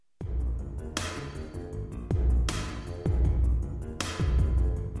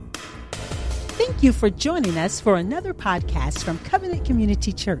Thank you for joining us for another podcast from Covenant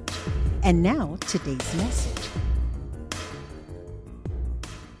Community Church. And now, today's message.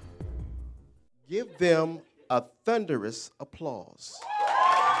 Give them a thunderous applause.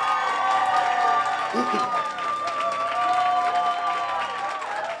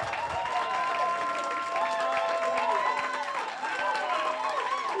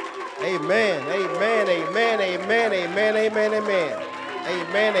 Amen, amen, amen, amen, amen, amen, amen.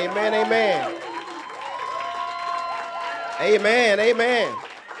 Amen, amen, amen. Amen, amen.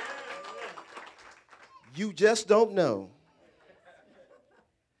 You just don't know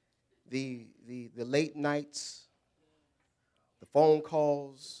the late nights, the phone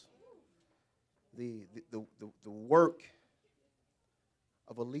calls, the work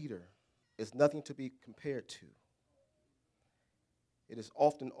of a leader is nothing to be compared to. It is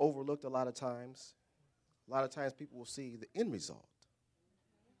often overlooked a lot of times. A lot of times people will see the end result.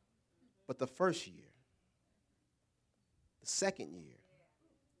 But the first year, the second year,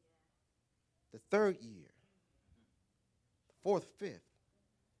 the third year, the fourth, fifth,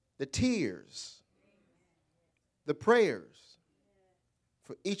 the tears, the prayers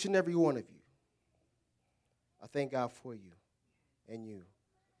for each and every one of you. I thank God for you and you.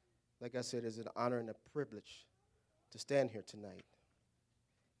 Like I said, it's an honor and a privilege to stand here tonight.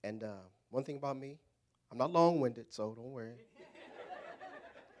 And one thing about me, I'm not long-winded, so don't worry.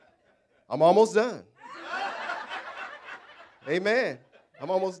 I'm almost done. Amen.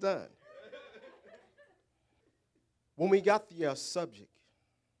 I'm almost done. When we got the subject,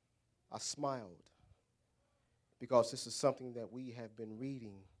 I smiled because this is something that we have been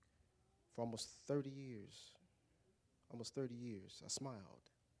reading for almost 30 years. Almost 30 years. I smiled.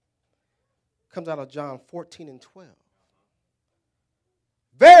 Comes out of John 14 and 12.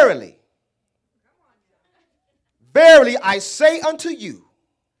 Verily, verily I say unto you,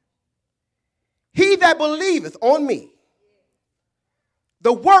 he that believeth on me,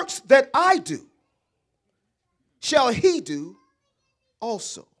 the works that I do, shall he do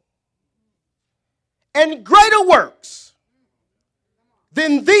also. And greater works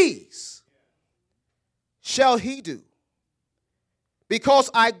than these shall he do,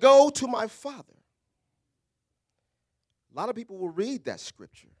 because I go to my Father. A lot of people will read that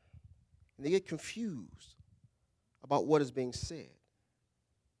scripture and they get confused about what is being said.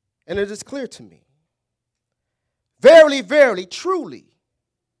 And it is clear to me. Verily, verily, truly,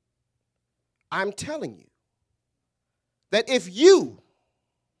 I'm telling you that if you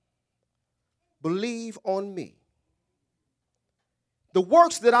believe on me, the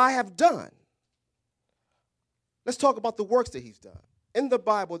works that I have done, let's talk about the works that he's done. In the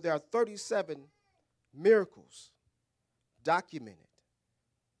Bible, there are 37 miracles documented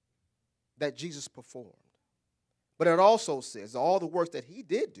that Jesus performed. But it also says all the works that he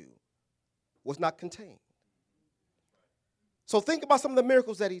did do was not contained. So think about some of the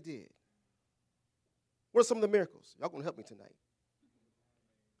miracles that he did. What are some of the miracles? Y'all going to help me tonight.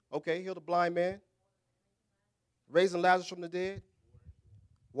 Okay, healed a blind man, raising Lazarus from the dead,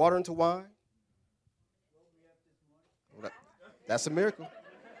 water into wine. Well, that's a miracle.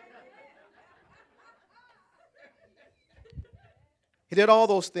 He did all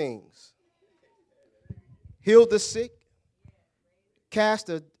those things. Healed the sick, cast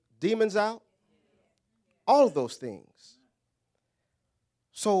the demons out, all of those things.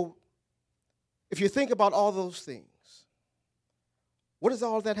 So, if you think about all those things, what does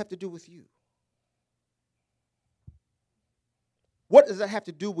all that have to do with you? What does that have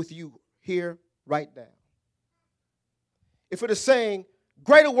to do with you here, right now? If it is saying,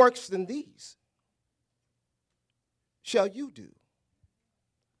 greater works than these shall you do.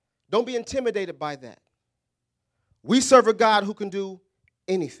 Don't be intimidated by that. We serve a God who can do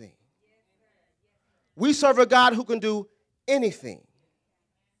anything. We serve a God who can do anything.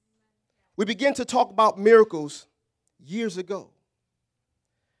 We began to talk about miracles years ago.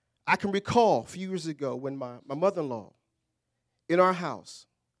 I can recall a few years ago when my mother-in-law in our house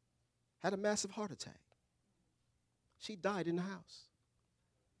had a massive heart attack. She died in the house.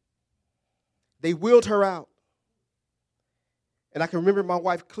 They wheeled her out. And I can remember my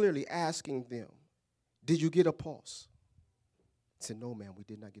wife clearly asking them, did you get a pulse? I said, no, ma'am, we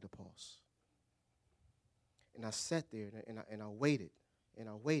did not get a pulse. And I sat there and I waited and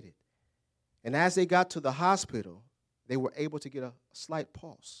I waited. And as they got to the hospital, they were able to get a slight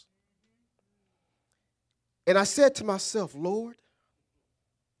pulse. And I said to myself, Lord,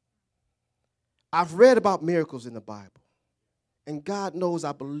 I've read about miracles in the Bible. And God knows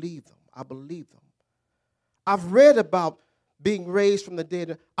I believe them. I believe them. I've read about being raised from the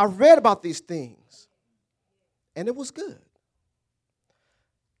dead. I've read about these things. And it was good.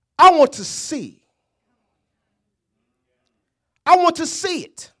 I want to see I want to see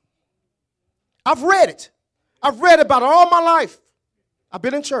it. I've read it. I've read about it all my life. I've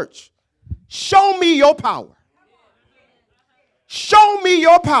been in church. Show me your power. Show me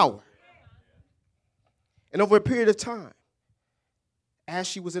your power. And over a period of time, as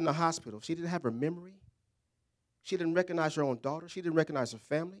she was in the hospital, she didn't have her memory. She didn't recognize her own daughter. She didn't recognize her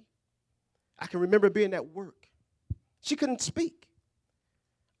family. I can remember being at work. She couldn't speak.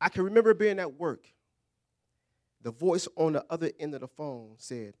 I can remember being at work. The voice on the other end of the phone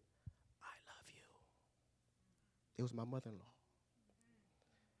said, I love you. It was my mother-in-law.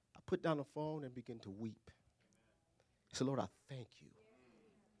 I put down the phone and began to weep. I said, Lord, I thank you.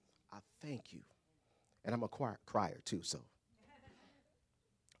 I thank you. And I'm a crier too, so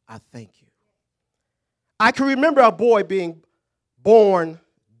I thank you. I can remember a boy being born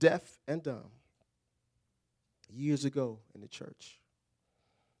deaf and dumb years ago in the church.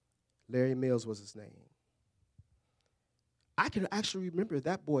 Larry Mills was his name. I can actually remember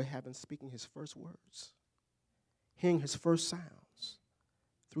that boy speaking his first words, hearing his first sounds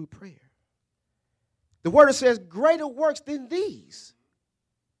through prayer. The word says, greater works than these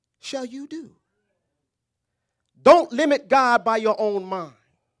shall you do. Don't limit God by your own mind.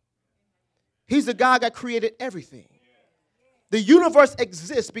 He's the God that created everything. The universe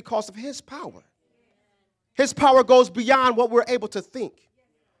exists because of his power. His power goes beyond what we're able to think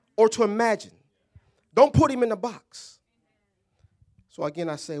or to imagine. Don't put him in a box. So again,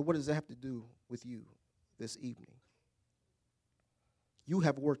 I say, what does that have to do with you this evening? You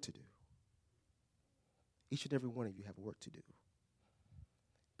have work to do. Each and every one of you have work to do.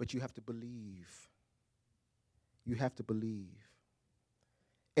 But you have to believe. You have to believe.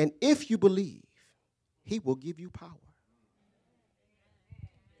 And if you believe, he will give you power.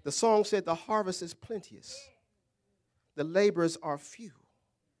 The song said, the harvest is plenteous. The laborers are few.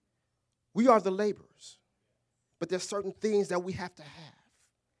 We are the laborers. But there's certain things that we have to have.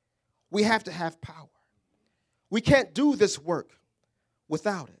 We have to have power. We can't do this work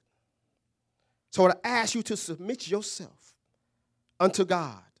without it. So I ask you to submit yourself unto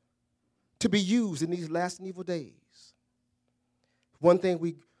God to be used in these last and evil days. One thing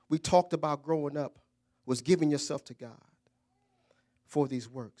we talked about growing up was giving yourself to God for these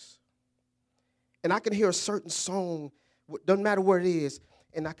works. And I can hear a certain song, doesn't matter what it is,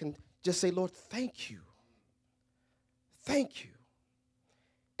 and I can just say, Lord, thank you. Thank you.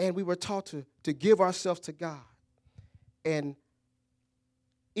 And we were taught to give ourselves to God. And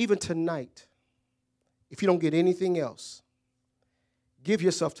even tonight, if you don't get anything else, give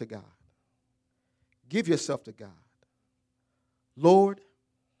yourself to God. Give yourself to God. Lord,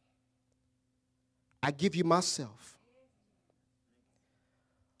 I give you myself.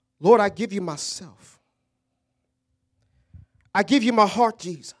 Lord, I give you myself. I give you my heart,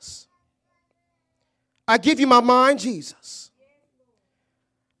 Jesus. I give you my mind, Jesus.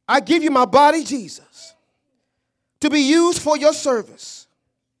 I give you my body, Jesus, to be used for your service.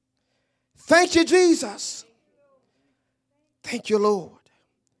 Thank you, Jesus. Thank you, Lord.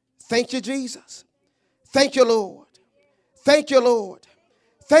 Thank you, Jesus. Thank you, Lord. Thank you, Lord.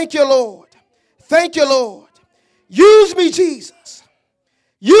 Thank you, Lord. Thank you, Lord. Use me, Jesus.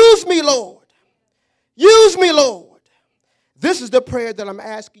 Use me, Lord. Use me, Lord. This is the prayer that I'm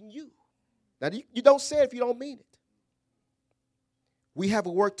asking you. Now, you don't say it if you don't mean it. We have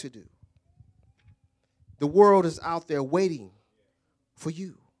a work to do. The world is out there waiting for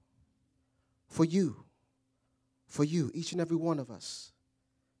you. For you. For you, each and every one of us.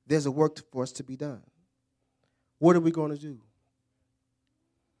 There's a work for us to be done. What are we going to do?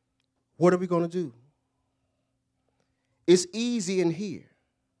 What are we going to do? It's easy in here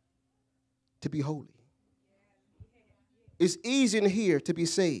to be holy. It's easy in here to be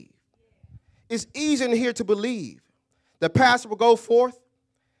saved. It's easy in here to believe. The pastor will go forth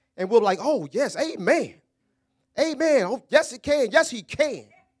and we'll be like, oh, yes, amen. Amen. Oh, yes, he can. Yes, he can.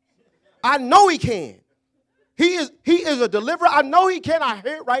 I know he can. He is a deliverer. I know he can. I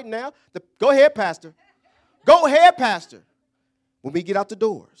hear it right now. Go ahead, pastor. Go ahead, pastor. When we get out the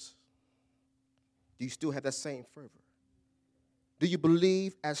doors, do you still have that same fervor? Do you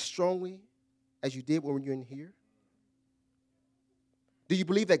believe as strongly as you did when you're in here? Do you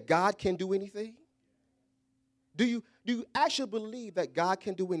believe that God can do anything? Do you actually believe that God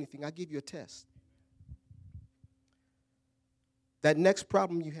can do anything? I'll give you a test. That next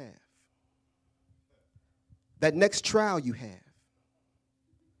problem you have, that next trial you have,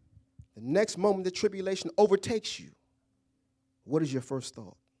 the next moment the tribulation overtakes you, what is your first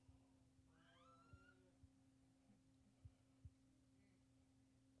thought?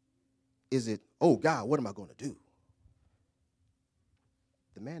 Is it, oh, God, what am I going to do?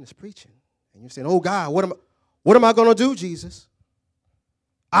 The man is preaching, and you're saying, oh, God, what am I going to do, Jesus?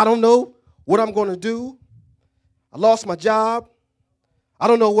 I don't know what I'm going to do. I lost my job. I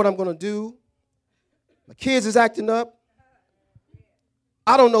don't know what I'm going to do. My kids is acting up.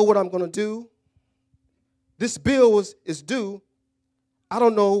 I don't know what I'm going to do. This bill is due. I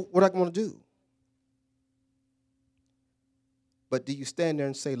don't know what I'm going to do. But do you stand there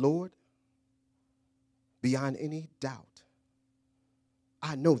and say, Lord, beyond any doubt,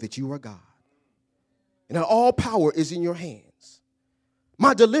 I know that you are God, and that all power is in your hands.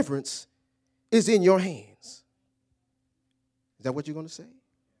 My deliverance is in your hands. Is that what you're going to say?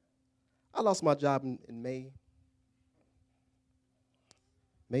 I lost my job in May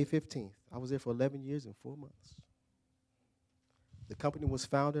 15th. I was there for 11 years and 4 months. The company was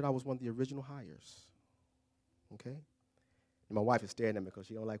founded. I was one of the original hires. Okay? And my wife is staring at me because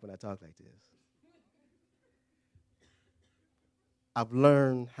she don't like when I talk like this. I've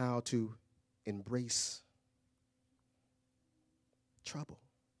learned how to embrace trouble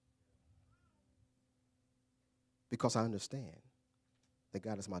because I understand that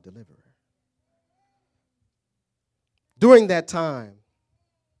God is my deliverer. During that time,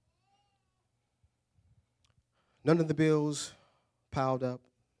 none of the bills piled up.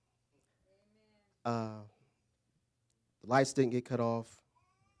 The lights didn't get cut off.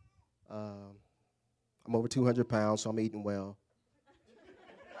 I'm over 200 pounds, so I'm eating well.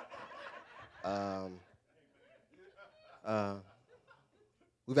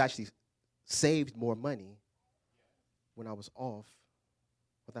 We've actually saved more money when I was off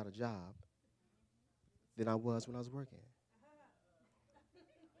without a job than I was when I was working.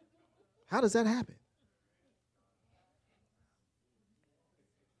 How does that happen?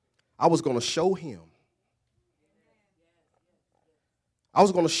 I was going to show him. I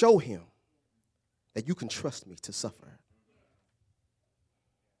was going to show him that you can trust me to suffer.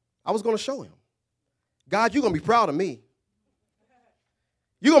 I was going to show him. God, you're going to be proud of me.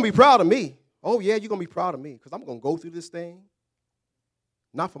 You're going to be proud of me. Oh, yeah, you're going to be proud of me because I'm going to go through this thing,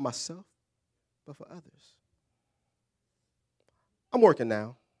 not for myself, but for others. I'm working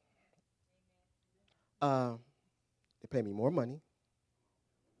now. They pay me more money.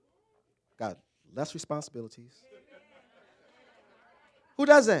 Got less responsibilities. Who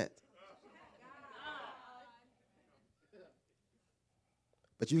does that?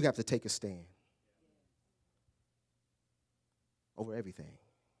 But you have to take a stand over everything.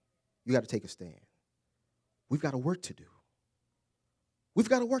 You got to take a stand. We've got a work to do. We've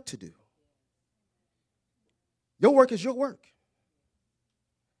got a work to do. Your work is your work.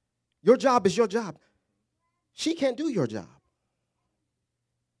 Your job is your job. She can't do your job.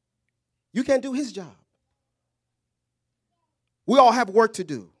 You can't do his job. We all have work to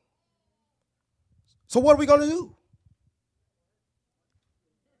do. So what are we going to do?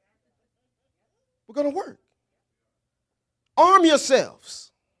 We're going to work. Arm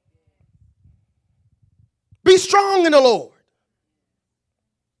yourselves. Be strong in the Lord.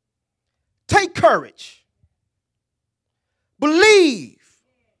 Take courage. Believe.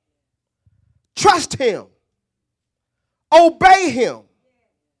 Trust him. Obey him.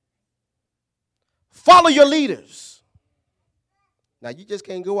 Follow your leaders. Now, you just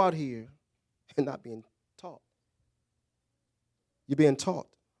can't go out here and not being taught. You're being taught,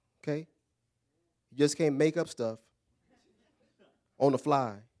 okay? You just can't make up stuff on the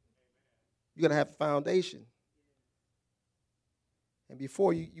fly. You got to have a foundation. And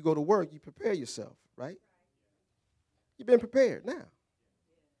before you go to work, you prepare yourself, right? You've been prepared now.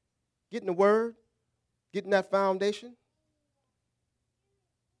 Getting the word, getting that foundation.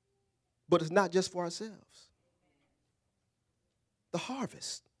 But it's not just for ourselves. The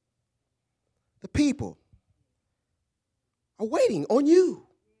harvest, the people are waiting on you.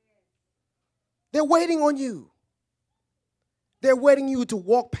 They're waiting on you. They're waiting you to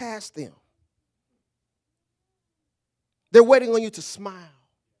walk past them. They're waiting on you to smile.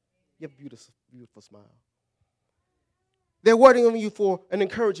 You have a beautiful, beautiful smile. They're waiting on you for an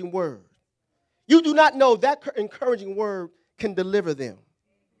encouraging word. You do not know that encouraging word can deliver them.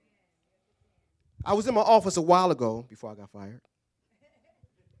 I was in my office a while ago before I got fired.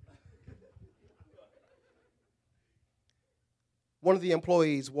 One of the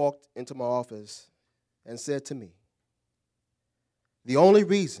employees walked into my office and said to me, "The only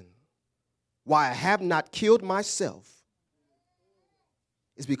reason why I have not killed myself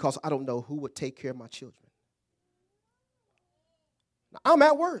is because I don't know who would take care of my children." Now, I'm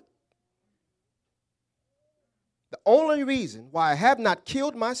at work. The only reason why I have not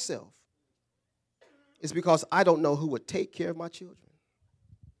killed myself is because I don't know who would take care of my children.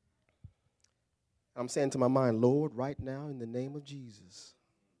 I'm saying to my mind, Lord, right now, in the name of Jesus,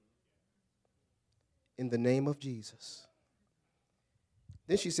 in the name of Jesus.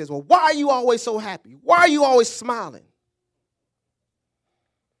 Then she says, well, why are you always so happy? Why are you always smiling?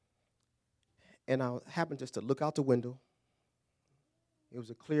 And I happened just to look out the window. It was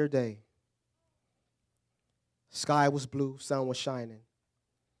a clear day. Sky was blue, sun was shining.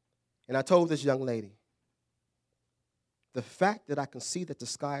 And I told this young lady, the fact that I can see that the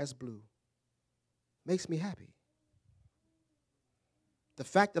sky is blue makes me happy. The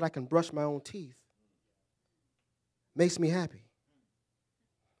fact that I can brush my own teeth makes me happy.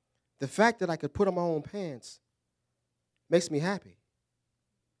 The fact that I could put on my own pants makes me happy.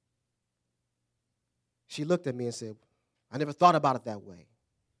 She looked at me and said, I never thought about it that way.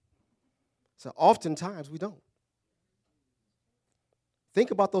 So oftentimes we don't.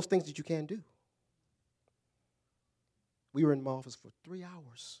 Think about those things that you can do. We were in my office for 3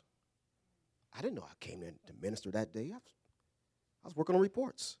 hours. I didn't know I came in to minister that day. I was working on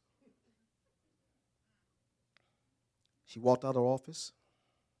reports. She walked out of her office,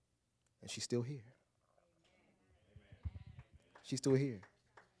 and she's still here. She's still here.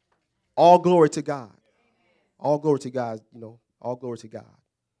 All glory to God. All glory to God, all glory to God.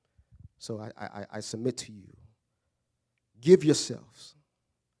 So I submit to you. Give yourselves.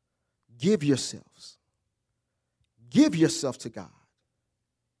 Give yourselves. Give yourself to God.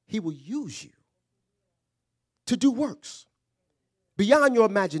 He will use you to do works beyond your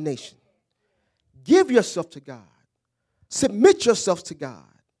imagination. Give yourself to God. Submit yourself to God.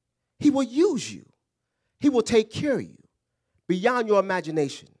 He will use you. He will take care of you beyond your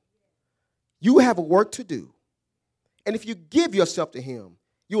imagination. You have a work to do. And if you give yourself to him,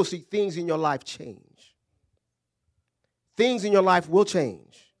 you will see things in your life change. Things in your life will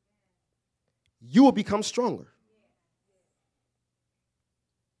change. You will become stronger.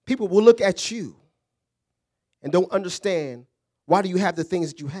 People will look at you and don't understand, why do you have the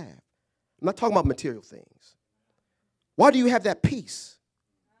things that you have? I'm not talking about material things. Why do you have that peace?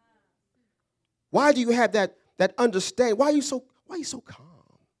 Why do you have that understanding? Why are you so calm?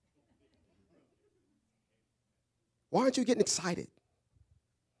 Why aren't you getting excited?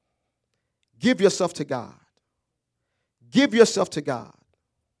 Give yourself to God. Give yourself to God.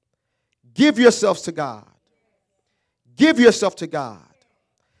 Give yourself to God. Give yourself to God.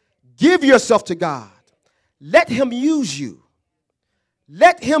 Give yourself to God. Let him use you.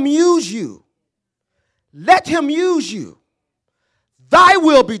 Let him use you. Let him use you. Thy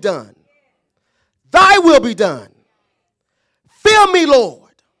will be done. Thy will be done. Fill me,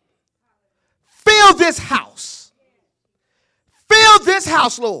 Lord. Fill this house. Fill this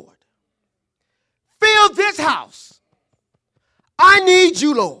house, Lord. Fill this house. I need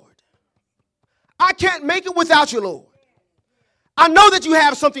you, Lord. I can't make it without you, Lord. I know that you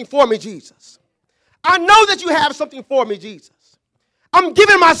have something for me, Jesus. I know that you have something for me, Jesus. I'm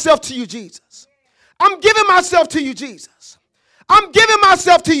giving myself to you, Jesus. I'm giving myself to you, Jesus. I'm giving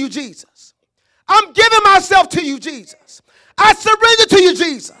myself to you, Jesus. I'm giving myself to you, Jesus. I surrender to you,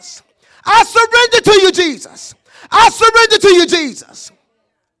 Jesus. I surrender to you, Jesus. I surrender to you, Jesus.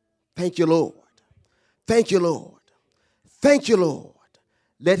 Thank you, Lord. Thank you, Lord. Thank you, Lord.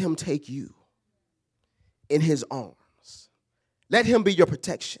 Let him take you in his arms. Let him be your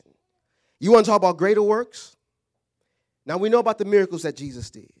protection. You want to talk about greater works? Now we know about the miracles that Jesus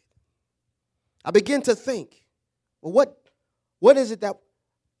did. I begin to think, well, what is it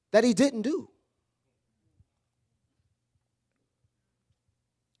that he didn't do?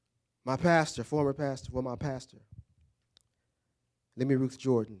 My pastor, former pastor, my pastor, Lemmy Ruth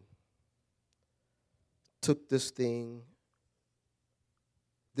Jordan, took this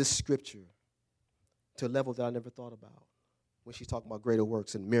scripture, to a level that I never thought about when she's talking about greater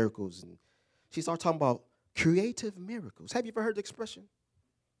works and miracles. And she started talking about creative miracles. Have you ever heard the expression?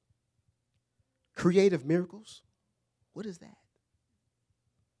 Creative miracles? What is that?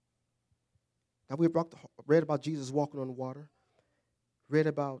 Now we read about Jesus walking on the water, read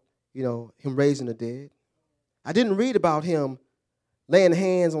about, him raising the dead. I didn't read about him laying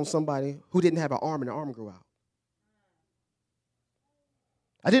hands on somebody who didn't have an arm and the arm grew out.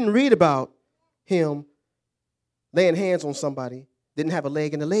 I didn't read about him laying hands on somebody, didn't have a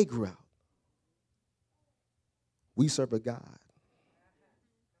leg and the leg grew out. We serve a God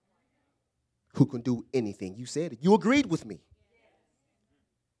who can do anything. You said it. You agreed with me.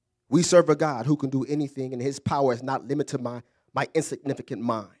 We serve a God who can do anything, and his power is not limited to my insignificant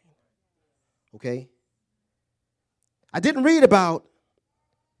mind. Okay? I didn't read about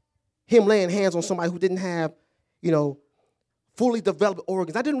him laying hands on somebody who didn't have, fully developed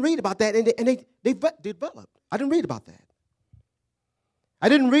organs. I didn't read about that, and they developed. I didn't read about that. I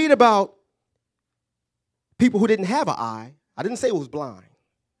didn't read about people who didn't have an eye. I didn't say it was blind.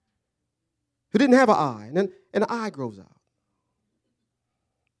 Who didn't have an eye, and then an eye grows out.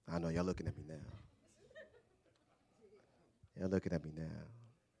 I know y'all looking at me now. Y'all looking at me now.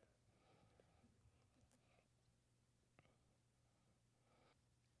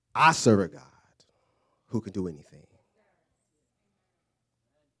 I serve a God who can do anything.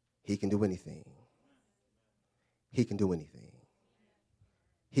 He can do anything. He can do anything.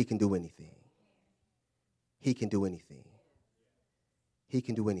 He can do anything. He can do anything. He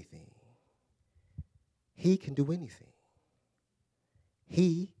can do anything. He can do anything.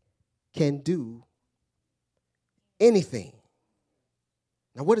 He can do anything.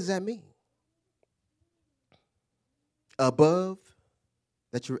 Now, what does that mean? Above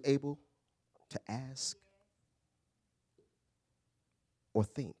that you're able to ask or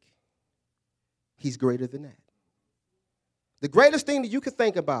think. He's greater than that. The greatest thing that you could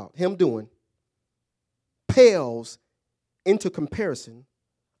think about him doing pales into comparison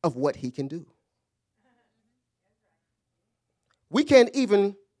of what he can do. We can't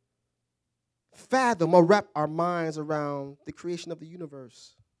even fathom or wrap our minds around the creation of the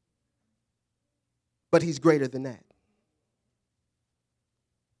universe. But he's greater than that.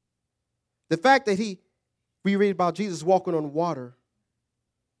 The fact that we read about Jesus walking on water,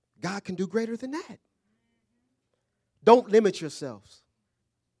 God can do greater than that. Don't limit yourselves.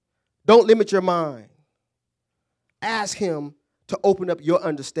 Don't limit your mind. Ask him to open up your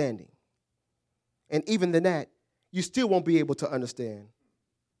understanding. And even than that, you still won't be able to understand.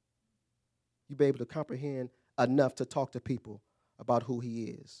 You'll be able to comprehend enough to talk to people about who he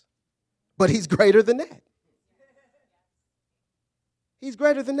is. But he's greater than that. He's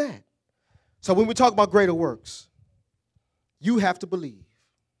greater than that. So when we talk about greater works, you have to believe.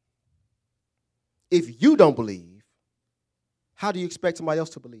 If you don't believe, how do you expect somebody else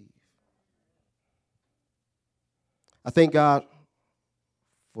to believe? I thank God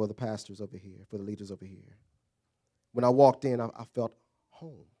for the pastors over here, for the leaders over here. When I walked in, I felt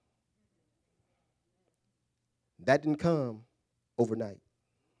home. That didn't come overnight.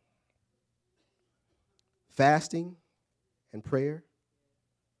 Fasting and prayer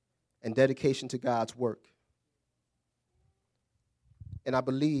and dedication to God's work. And I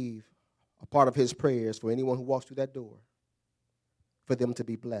believe a part of his prayers for anyone who walks through that door, for them to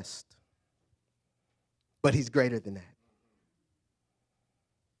be blessed. But he's greater than that.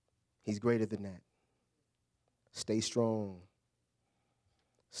 He's greater than that. Stay strong.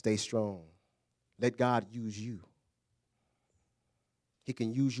 Stay strong. Let God use you. He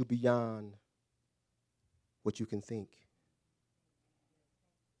can use you beyond what you can think.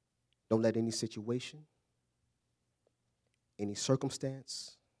 Don't let any situation, any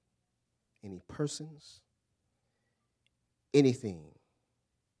circumstance, any persons, anything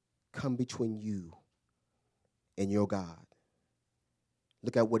come between you and your God.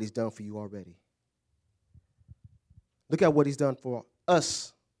 Look at what he's done for you already. Look at what he's done for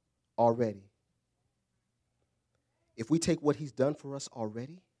us already. If we take what he's done for us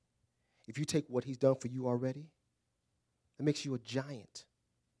already, if you take what he's done for you already, it makes you a giant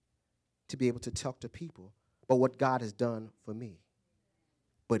to be able to talk to people about what God has done for me.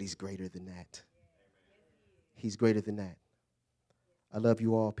 But he's greater than that. He's greater than that. I love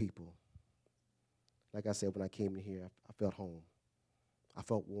you all, people. Like I said, when I came in here, I felt home. I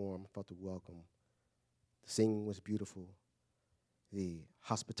felt warm. I felt the welcome. The singing was beautiful. The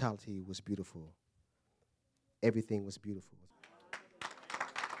hospitality was beautiful. Everything was beautiful.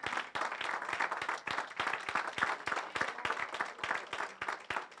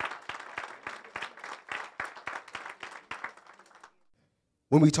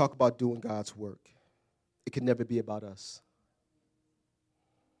 When we talk about doing God's work, it can never be about us.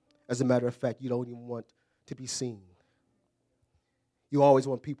 As a matter of fact, you don't even want to be seen. You always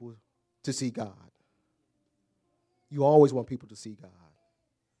want people to see God. You always want people to see God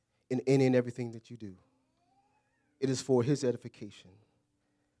in any and everything that you do. It is for his edification,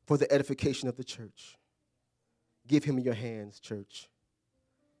 for the edification of the church. Give him your hands, church.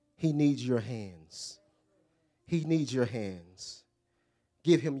 He needs your hands. He needs your hands.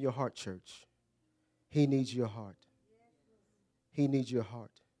 Give him your heart, church. He needs your heart. He needs your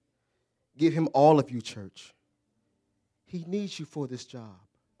heart. Give him all of you, church. He needs you for this job.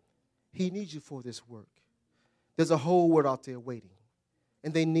 He needs you for this work. There's a whole world out there waiting,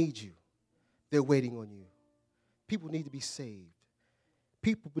 and they need you. They're waiting on you. People need to be saved.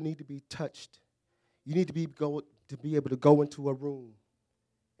 People need to be touched. You need to be able to go into a room,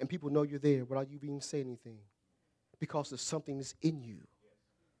 and people know you're there without you even saying anything, because there's something that's in you.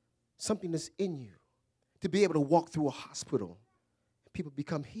 Something that's in you. To be able to walk through a hospital, people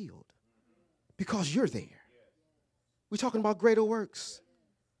become healed because you're there. We're talking about greater works.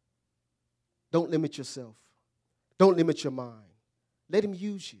 Don't limit yourself. Don't limit your mind. Let him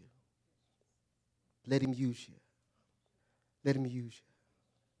use you. Let him use you. Let him use you.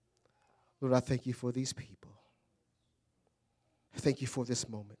 Lord, I thank you for these people. I thank you for this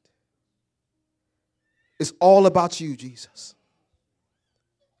moment. It's all about you, Jesus.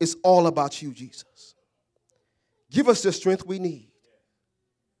 It's all about you, Jesus. Give us the strength we need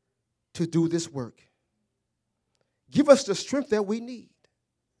to do this work. Give us the strength that we need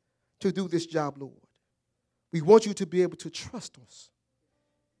to do this job, Lord. We want you to be able to trust us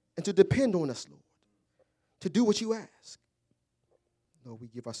and to depend on us, Lord, to do what you ask. Lord, we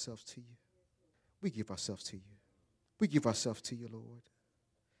give ourselves to you. We give ourselves to you. We give ourselves to you, Lord.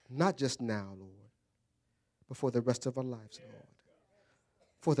 Not just now, Lord, but for the rest of our lives, Lord.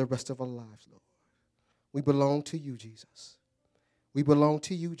 For the rest of our lives, Lord. We belong to you, Jesus. We belong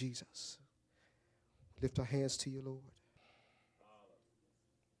to you, Jesus. Lift our hands to you, Lord.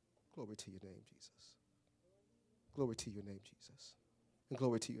 Glory to your name, Jesus. Glory to your name, Jesus. And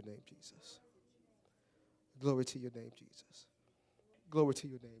glory to your name, Jesus. Glory to your name, Jesus. Glory to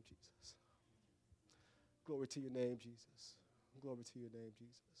your name, Jesus. Glory to your name, Jesus. Glory to your name,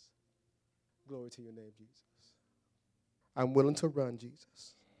 Jesus. Glory to your name, Jesus. I'm willing to run,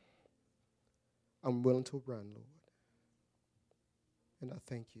 Jesus. I'm willing to run, Lord. And I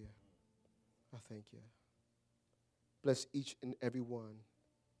thank you. I thank you. Bless each and every one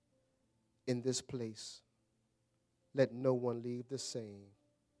in this place. Let no one leave the same.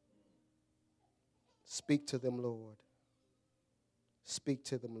 Speak to them, Lord. Speak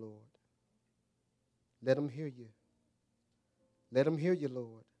to them, Lord. Let them hear you. Let them hear you,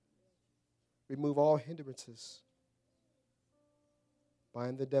 Lord. Remove all hindrances.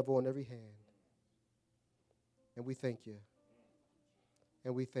 Bind the devil on every hand. And we thank you.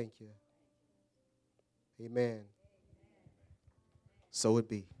 And we thank you. Amen. So it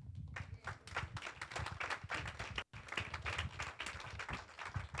be.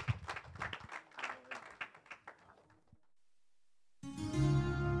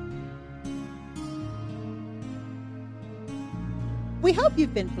 We hope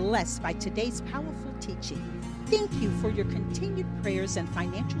you've been blessed by today's powerful teaching. Thank you for your continued prayers and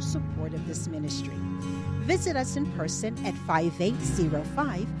financial support of this ministry. Visit us in person at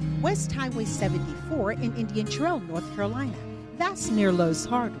 5805 West Highway 74 in Indian Trail, North Carolina. That's near Lowe's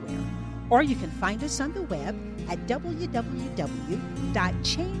Hardware. Or you can find us on the web at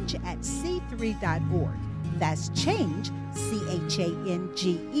www.changeatc3.org. That's change,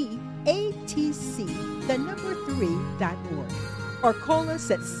 CHANGEATC, 3.org. Or call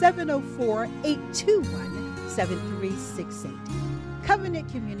us at 704-821-7368. Covenant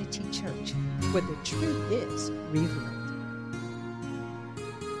Community Church, where the truth is revealed.